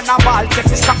beg you wanna ball, say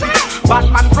fi stop it.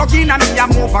 Batman plug in and me a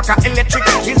move like a electric.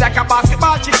 It's like a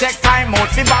basketball, she take time out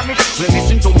fi bomb it. We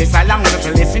listen to me silent,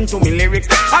 we listen to me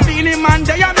lyrics. I be the man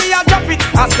there and me a drop it.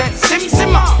 I said Sim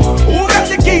Simma, who got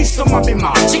the keys to my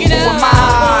bimmer? Who am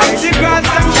I? The girls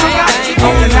them sugar. How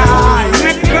can I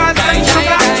make girls them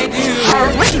sugar?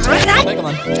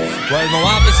 Well, no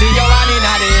one to see you running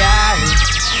out the yard.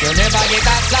 You never get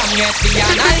a slam yet, see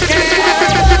and I care.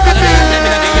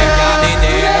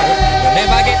 You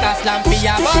never get a slam for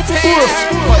your bus fare.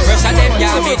 But pressure them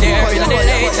can't be there. You know the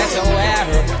latest you wear.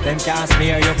 Them can't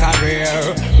smear your career.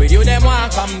 With you them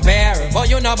want compare. But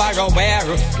you no borrow wear.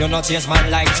 You no chase man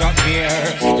like Chuck Beer.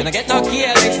 You no get no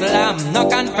careless lamb. No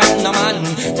confront no man.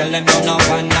 Tell them you no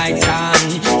one night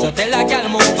stand. So tell a girl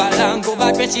move along. Go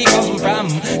back where she come from.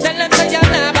 Tell them say you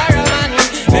never borrow man.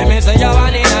 Let me say you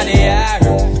one in the air.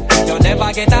 You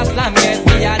never get a slam yet.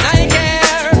 Me and I care.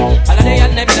 All of the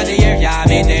and them in the air. Yeah,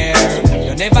 me there.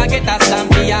 You never get a slam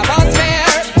for your bus fare.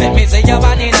 Let me say you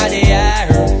one in the air.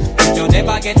 You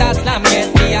never get a slam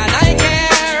yet, me and I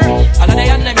care. All of the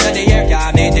and them in the air,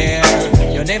 yeah, me there.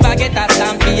 You never get a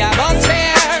slam for your bus fare.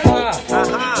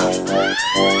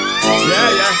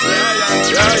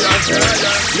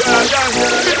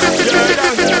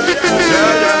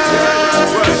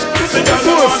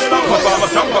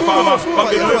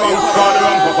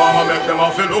 Make them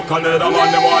off look and the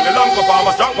man them want the long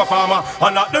performer, strong performer,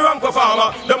 and not the wrong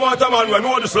performer. Them want a man when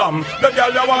know the slam. The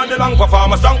girl they want the long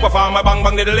performer, strong performer, bang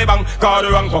bang diddly bang. Cause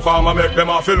the wrong performer make them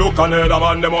off look and the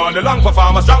man them want the long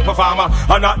performer, strong performer,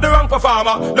 and not the wrong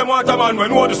performer. Them want a man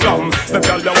when know the slam. The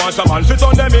girl they want a man fit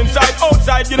on them inside,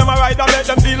 outside, give them a ride and make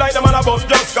them feel like them on a bus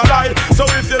just collide. So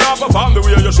if you not perform the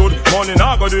way you should, money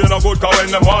not go do you no good. Cause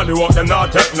when them want the work, them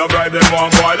not take no bribe. Them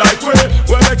want boy like we.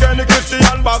 When they can the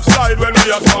Christian backside, when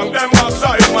we are strong, them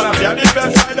backside. Man, I see the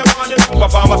best side, them want the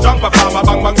performer, strong performer,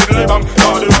 bang bang diddly bang.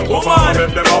 Cause the wrong performer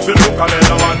make them off look and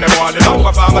the man them want the long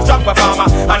performer, strong performer,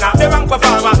 and not the wrong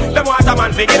performer. Them want a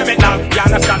man fi give them it long, you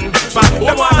understand? But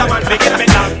them want a man fi give them it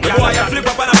long. The boy you flip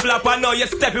up and a flap and now you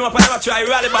step him up and never try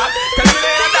rally back. Cause we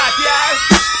ain't that, yeah.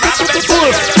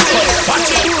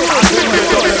 Watch it.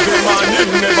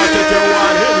 Never take your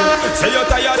one him. Say you're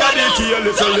tired of the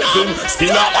careless and listen.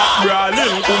 Still a hot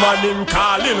brawling, woman him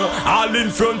calling. All in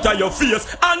front of your face.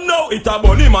 And now it a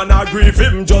bunny man a grieve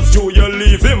him. Just you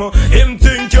leave him. Him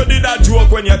think you did a joke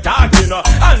when you're talking.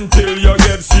 Until you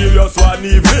get serious one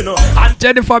evening. And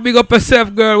Jennifer, big up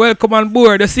yourself, girl. Welcome on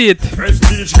board. You see it.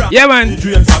 Prestige reach ground. Yeah, man.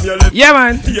 Dreams from your left. Yeah,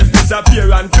 man. Face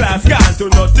disappear and class gone to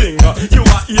nothing. You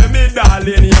are hear me,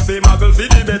 darling. You feel muggle for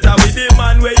the better with the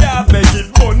man where you have make it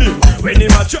funny. When he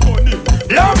match you funny.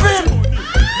 Love it.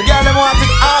 The girl them want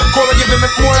it hardcore, give me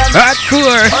more than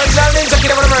hardcore.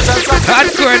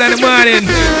 Hardcore in the morning.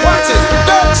 Watch it.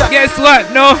 Don't check. Guess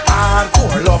what? No.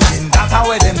 Hardcore loving, that's how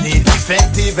them need.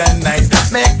 Effective and nice,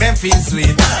 make them feel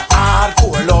sweet.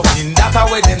 Hardcore loving, that's how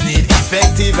them need.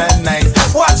 Effective and nice.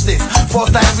 Watch this.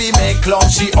 First time we make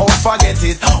love, she all forget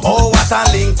it. Oh, what a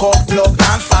link up, plug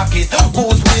and socket.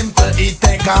 Goose pimple, it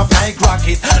take off like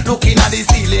rocket. Looking at the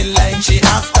ceiling like she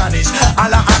astonished.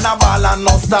 Alla Annabella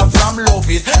no stop from love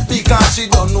it. Because she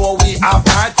don't know we have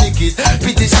our ticket.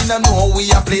 Pity she don't know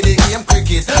we a play the game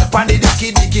cricket. Pandy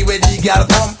dicky where the girl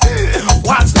come.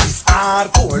 Watch this.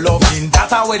 Hardcore loving,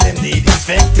 that's how them need.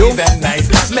 Effective and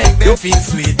nice, make them feel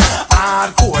sweet.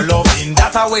 Hardcore loving,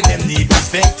 that's how them need.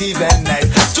 Effective and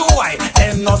nice. Too white,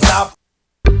 them no stop.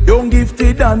 Young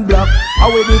gifted and black,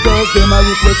 how the girls them a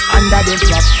request under them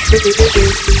flap.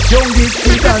 Young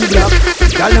gifted and black,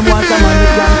 tell them want a man who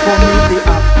can come with the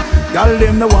app. Y'all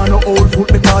them no want no old foot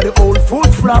because the old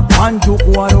foot flap and juke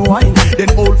one wine.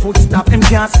 Then old foot stop, them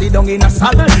can't sit down in a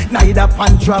saddle, neither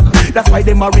pan track. That's why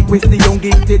them a request the young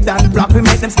gifted and black. We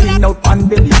make them skin out pan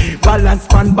belly, balance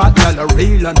pan back. Y'all a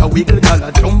rail and a wiggle, y'all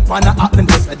a jump and a hop and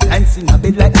just a dancing a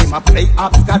bit like them a play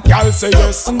hopscotch. Y'all say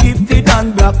yes, young gifted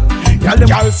and black.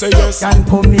 Y'all say yes, can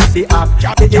come meet the app.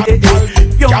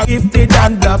 Young gifted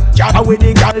and black, how with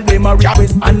the girl them a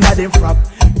request under them frap.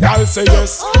 Y'all say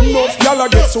yes. Enough y'all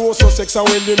get so sexy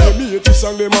when they meet this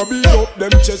and them a beat up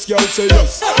them chest. Y'all say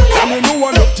yes. And you know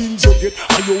one of things you get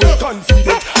and you will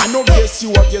confident. I know guess you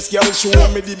a guess girl show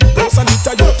me the big house and it's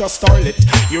a Toyota starlet.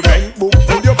 You bank book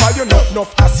full your body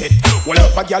enough asset. Well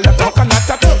up a girl a talk and not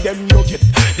a tell them you get.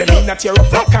 Them in a tear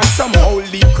up rock and somehow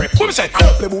leak crap. What me say? I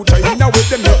play boot in a way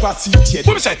them never see it yet.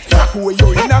 What me say? Rock where you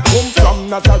in a come from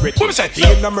Nazareth. What me say?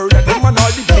 In a murder them and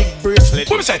all the big bracelet.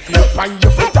 What me say? You find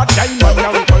your foot a diamond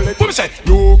and what me say?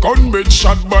 You convict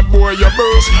shot bad boy you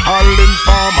burst. All in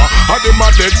farmer, had them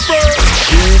a dead first.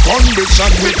 You convict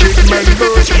shot wicked men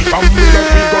burst. From me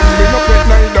that we gun me no pet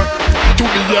neither. To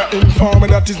be your informer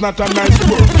that is not a nice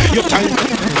word. Your time,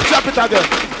 clap it again.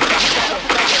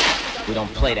 We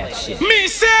don't play that shit. Me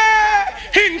say,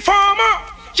 informer.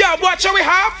 Yeah, watch how we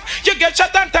have. You get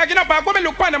shot and tag in a bag. When me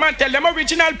look on them and tell them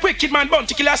original wicked man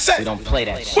bounty killer set. We don't play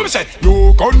that shit. What me say?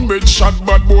 You convict shot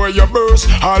bad boy you burst.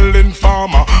 All in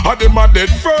farmer, had them a dead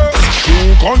first.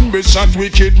 You convict shot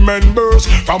wicked men burst.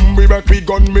 From we back we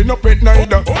gun me no pet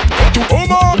neither. To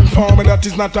Oman farmer that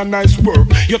is not a nice work.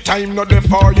 Your time not there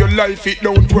for your life it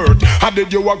don't work. How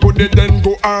did you a go there then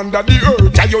go under the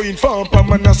earth? Are you inform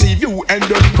man I see you and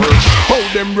the hurt.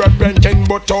 How them rat bank and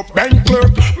butt up bank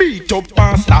clerk. Beat up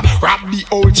pastor, rob the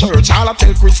old church. All I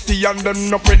tell Christian them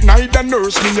no pet neither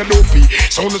nurse. Me a dopey,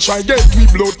 so no try get we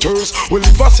blood thirst. We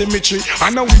live a cemetery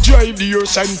and now we drive the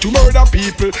earth. And to murder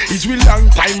people is we long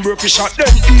time work. We shot them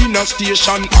in a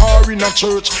station or in a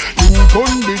church. You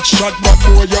gun bitch shot but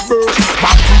boy you burst.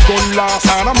 Back we gun last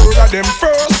and I murder them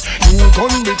first. You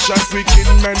gun bitch shot wicked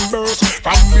men burst.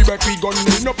 From we back we gun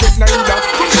me no pet neither.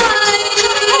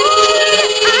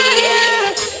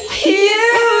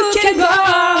 You can go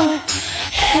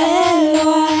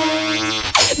hello,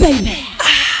 baby.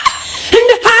 And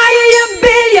the higher you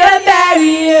build your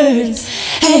barriers,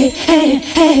 hey,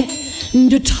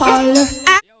 the taller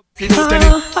I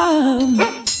am.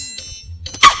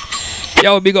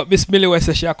 Yo, big up Miss Millie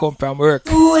West, she come from work.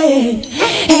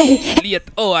 Late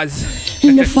hours.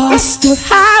 The faster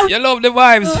how you love the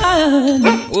vibes.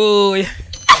 Oh, yeah.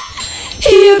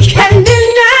 You can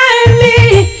deny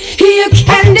me. You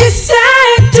can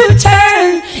decide to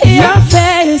turn your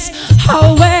face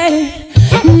away.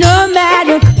 No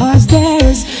matter, cause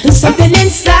there's something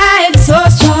inside so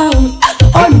strong.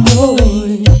 Oh no,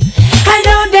 I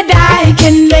know that I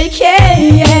can make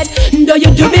it. Though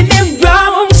you do me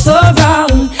wrong, so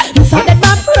wrong. Thought that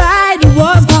my pride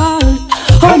was gone.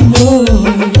 Oh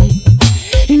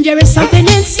no, there is something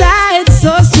inside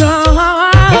so strong.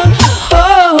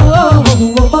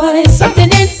 Oh,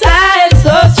 something inside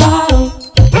so strong.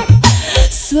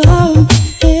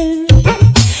 Something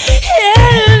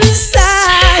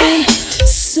inside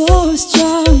so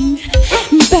strong,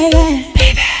 baby.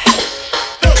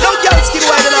 No girls skin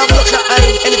wide and I'm looking at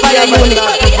any fire unit.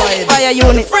 Fire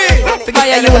unit.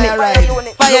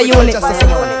 Fire unit.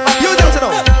 You don't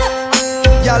know.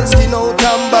 Girl skin out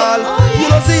and ball. You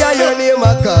know see how your name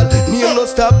a call. Name no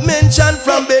stop mention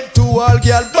from bed to all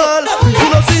girl ball. You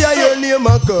know see how your name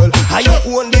a call. How you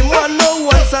own the man no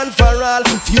once and for all.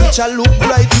 Few future look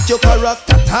bright with your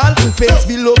character tall. Face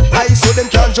be look high so them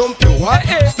can't jump you what?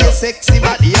 Your sexy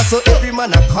body so every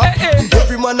man a cop.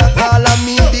 Every man a call and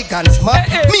me big and smart.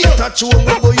 Me a touch you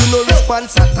but you no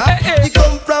response at all. You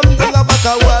come from down a back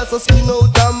a wall so skin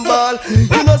out and ball.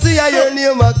 You know see how your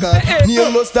name a call.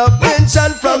 Name no stop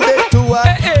mention from bed to wall.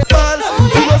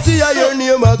 You know see how your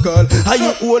name a call. How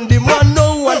you own the man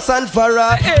no once and for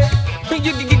all. You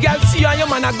girl see you and your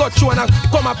man a got you and a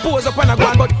come a pose up and a go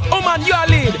on. But oh man you a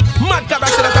lead. Mad cabra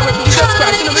say that I went to Jesus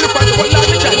Christ. You know me look at you one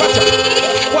last child. Watch out.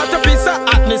 What a piece of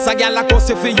hotness. A girl a cuss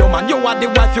you for you man. You are the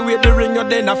wife you wear the ring. You're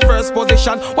then a first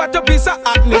position. What a piece of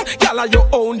hotness. Girl a you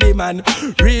own the man.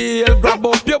 Real grab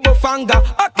up your bufanga.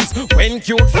 Hotness. When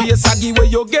cute face a give where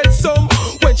you get some.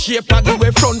 When shape a give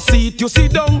where front seat you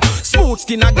sit down. Smooth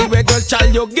skin a give where girl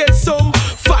child you get some.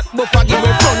 Fat buff a give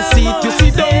where front seat you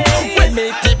sit down. When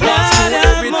make it pass through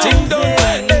everything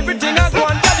done. Everything I go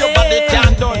and tell your body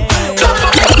can't done.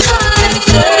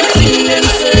 Searching.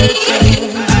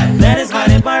 That is why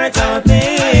they part of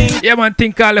things. Yeah man,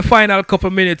 think all the final couple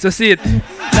minutes, you see it?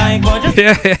 Like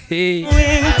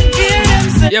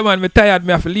yeah man, me tired,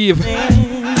 me have to leave.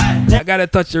 I gotta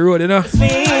touch the road, you know.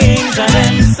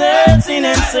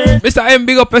 Mr. M,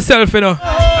 big up yourself, you know.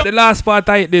 At the last part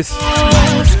I hit this.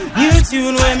 You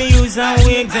tune when me use and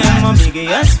wake them. My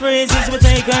biggest phrases we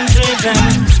take and trade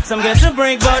them. Some get to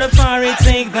break but the far it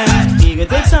take them. Ego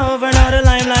takes over now the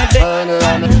limelight.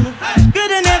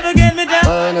 Could have never get me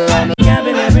down.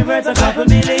 Cabin every bird's a couple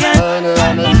billion.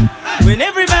 When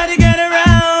everybody get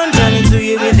around, turning to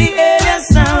you with the alien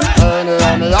sound.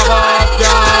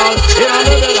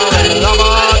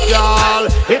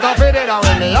 It a fit it out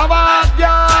when me a bad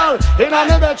girl. It a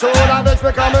me bet you that bitch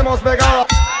because me must be girl.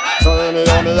 So when me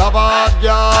a bad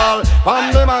girl, from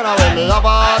me mind when me a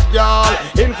bad girl.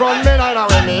 In front me line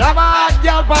when me a bad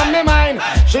girl from me mind.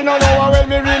 She no know how well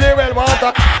me really well want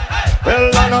to.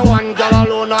 Well, I know one girl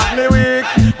alone at me weak,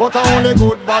 but only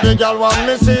good body girl want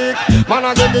me sick. Man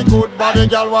I get the good body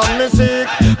girl want me sick.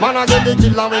 Man I get the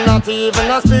killer we not even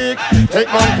a speak. Take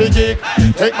man fi geek,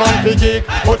 take man fi geek.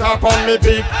 Put up on me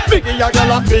peak, biggie a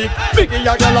girl a peak, biggie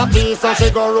a girl a piece and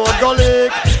she go road go lick.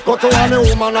 Go to a me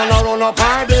woman and a run up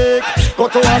her dick. Go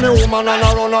to a me woman and a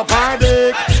run up her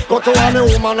dick. Go to a me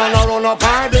woman and a run up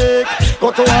her dick. Go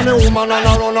to a me woman and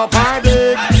a run up her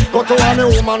dick. Go to a me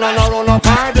woman and a run up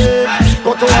her dick.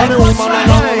 Go to a me woman and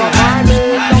a run up her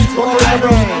dick. Go to a me woman and a run up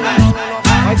her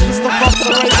dick. I just stop up to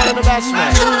the right on the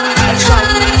bashment. That's right,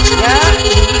 yeah.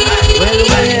 Well,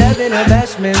 we're having a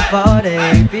bashment party.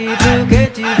 People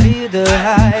get to feel the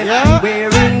hype. Yeah.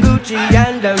 Wearing Gucci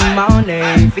and the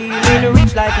money. Feeling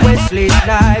rich like Wesley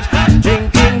Snipes.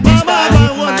 Drinking pista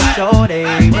with my shorty.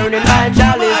 Burning my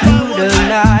chalice through the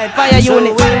night. Fire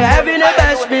unit. So we're having a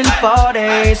bashment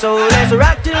party. So let's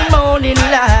rock till morning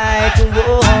light.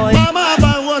 Whoa. Mama,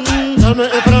 by one, tell me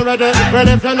if you're ready. Well,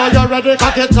 if you know you're ready,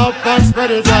 cock it up and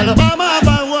spread it well. Mama,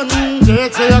 by one,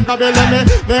 take to your cabin, let me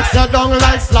mix your down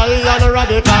like Sly and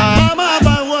Radical. Mama,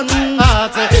 by one,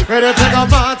 party, ready to go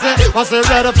party. What's the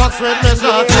red fox with me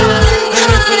shorty?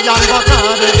 Hennessy and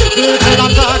Bacardi, people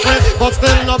are talking, but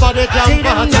still nobody can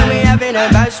party. See, we having a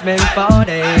bashment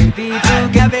party. People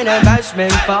having a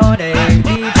bashment party.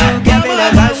 People having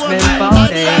a bashment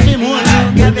party. People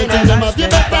having a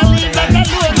bashment party.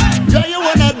 Yeah, you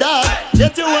wanna die,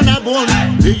 yet you wanna bone.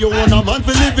 Do you want a man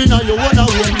for living or you wanna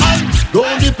own? And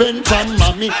don't depend on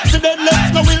mommy. So then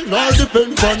left no will not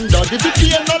depend on daddy. If you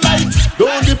pay no light,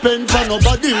 don't depend on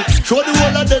nobody. Show the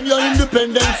whole of them your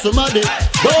independence, somebody.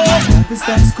 Never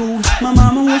stopped school, my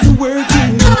mama wasn't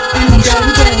working, and my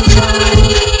daddy was gone.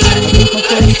 I took my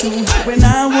first two when I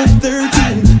was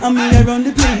 13. I mean I run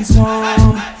the place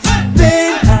warm.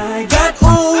 Then I got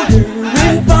older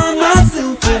and found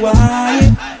myself a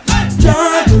wife.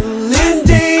 Struggling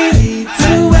daily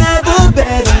to have a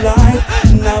better life.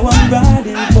 Now I'm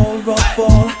riding for a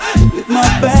fall with my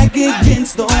back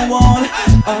against the wall.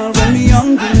 All when me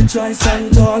young, me try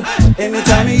stand tall.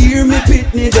 Anytime you hear me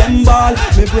pitney them ball,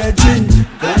 me brethren,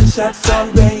 gunshots all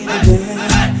rain again.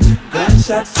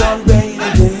 Gunshots all rain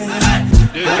again.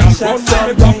 Gunshots all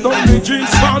rain again. Me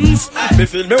jeans pants, me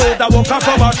feel me old a walk off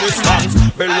from a distance.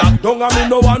 Me lock down and me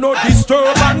no want no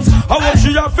disturbance. I want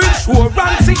she a fish who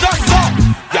runs it just so.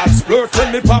 Y'all splurt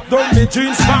when me pop down me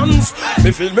jeans pants.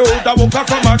 Me feel me old a walk off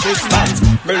from a distance.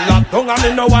 Me lock down and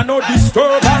me no want no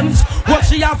disturbance. What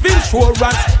she a fish who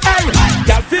runs? Hey,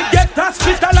 y'all feel get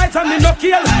hospitalized and me no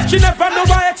kill. She never know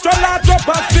why extra large drop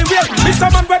off the wheel. Me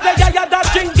some man where they yaya that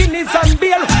drink Guinness and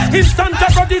beer. Instant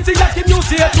aphrodisiac him use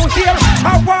here to heal.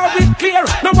 How are we clear?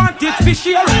 No want it fish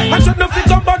here. I should not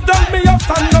fit up but down me up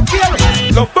and no fear.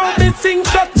 Love for me sing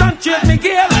touch and change me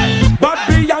gear. But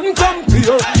beyond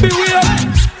compare,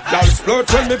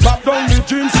 when me pop down the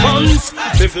jeans pants.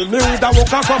 They feel me with a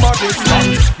walk from a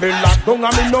distance. Me lock down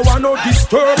and me no want no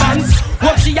disturbance.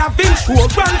 What she have been through,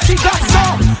 run she got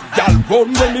some. Y'all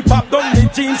run when me pop down the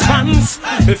jeans pants.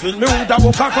 They feel me with a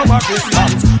walk from a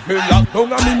distance. Me lock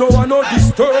down and me no want no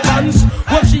disturbance.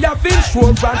 What she have been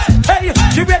through, run. Hey,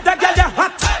 she wear that girl ya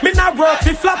hot. Me not work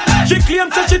fi flap. She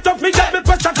claims that she tough. Me get me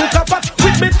pressure cooker pot.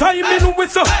 With me time in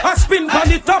whistle, I spin on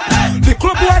the top. The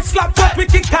club boy slap up, we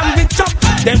kick and we chop.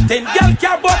 Them 10 girl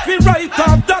care but me right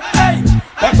off that. Hey,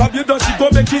 what have you done? She go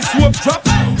make his swoop drop.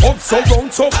 Up so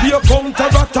round, so be a counter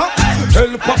attack.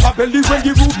 Hell papa belly when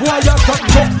the rude boy attack.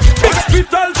 Big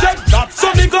hospital take that,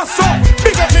 so me go so.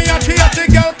 Big up me a the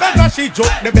girl cause she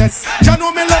joke the best. You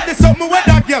know me love the something with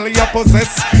that girl you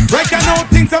possess. Right now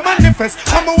things are manifest.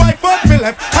 I'm a wife out for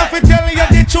left. I fi tell you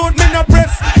the truth me no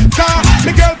press. Cause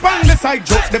me girl pan the side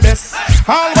joke the best.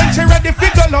 All when she ready fi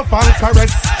go love and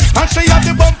caress. And she have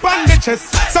the bump on the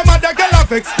chest. Some other girl have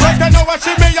vex. Right now what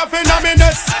she may have in a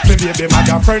minute. Me baby my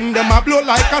girlfriend them a blow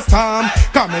like a storm.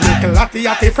 Come a little latty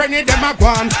friend them a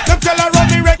gone. Them tell her run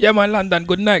me red. Yeah man, London,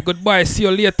 good night, goodbye, see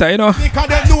you later, you know. Because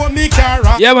they know me care.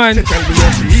 Yeah man. She tell me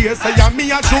what she hears, say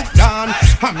me a joke down.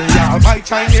 And me all my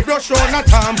Chinese brush on a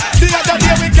tom. The other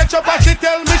day we catch up and she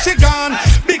tell me she gone.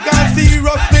 Big and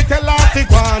serious, me tell her to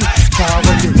go on. Cause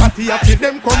when the latty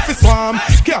them come fi swam.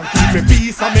 Can't keep me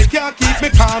peace and me can't keep me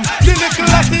calm. The little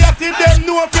latty them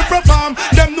know fi perform.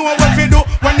 Them know what fi do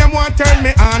when them want turn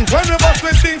me on. When we bust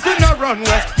with things we no run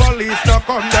west. Police no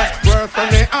come there. Worse from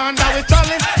the hand now we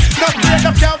challenge. No afraid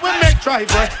of car we make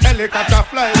driveway. Helicopter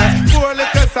fly west. Four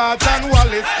little swords and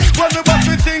Wallace. When we bust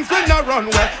with things we no run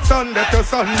west. Sunday to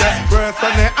Sunday. Worse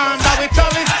from the hand now we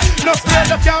challenge. No afraid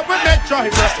of car we make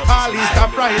driveway. All Easter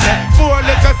Friday. Four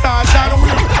little swords and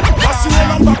That's the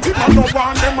one I'm back in, I don't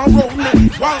want them around me.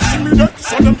 While see me dead,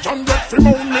 so them can get from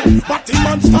on me. Batty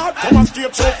man start, come and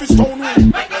straight off his stone me.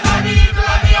 Make them run evil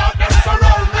and the heart them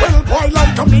surround me. Well, boy,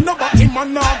 like a me, no batty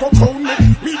man now go crown me.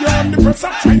 Me and the press,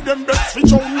 I try them best fi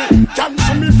show me.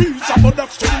 Cancel me visa, but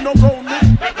that still no ground me.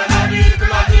 Make them run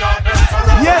evil and the heart them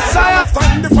surround me. Yes, sire.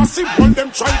 Find the fussy one, them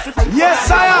try fi. Yes,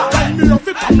 sire. Find me of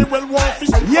it, and me well want fi.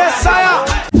 Yes, sire.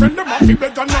 Friend them have fi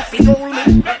beg and have fi hold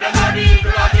me. Make them run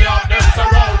evil and the heart them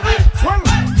surround me. Well,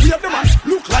 hear the man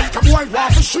look like a boy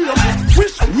want to shoot me.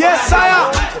 Wish. Yes,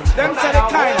 sire. Them say the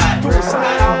kind of two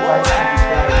sire.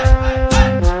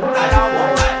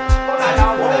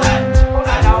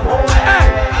 Hey,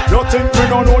 you think we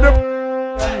don't know them?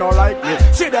 Them no like me.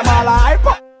 See them all hype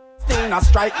up. Still not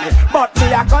strike me. But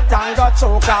me a cut and got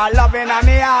choke all loving on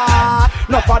me heart.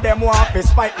 Enough of them want to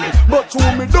spite me. But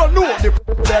you me don't know the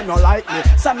them no like me.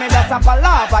 So me just have a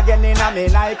laugh again in a me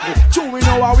Nike. True we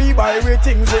know how we buy we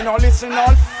things we no listen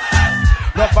all.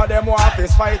 Enough of them want to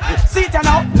spite me. See it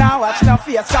now watch no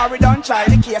face. Cause we don't try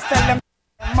the case. Tell them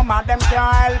mama them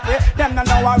can't help it. Them don't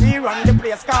know how we run the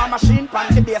place. Car machine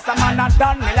pan the base. A man a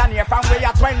done millionaire from we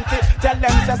are 20. Tell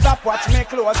them say stop watch me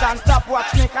clothes and stop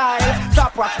watch me Kyle.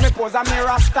 Stop watch me pose and me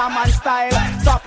Rasta man style. Stop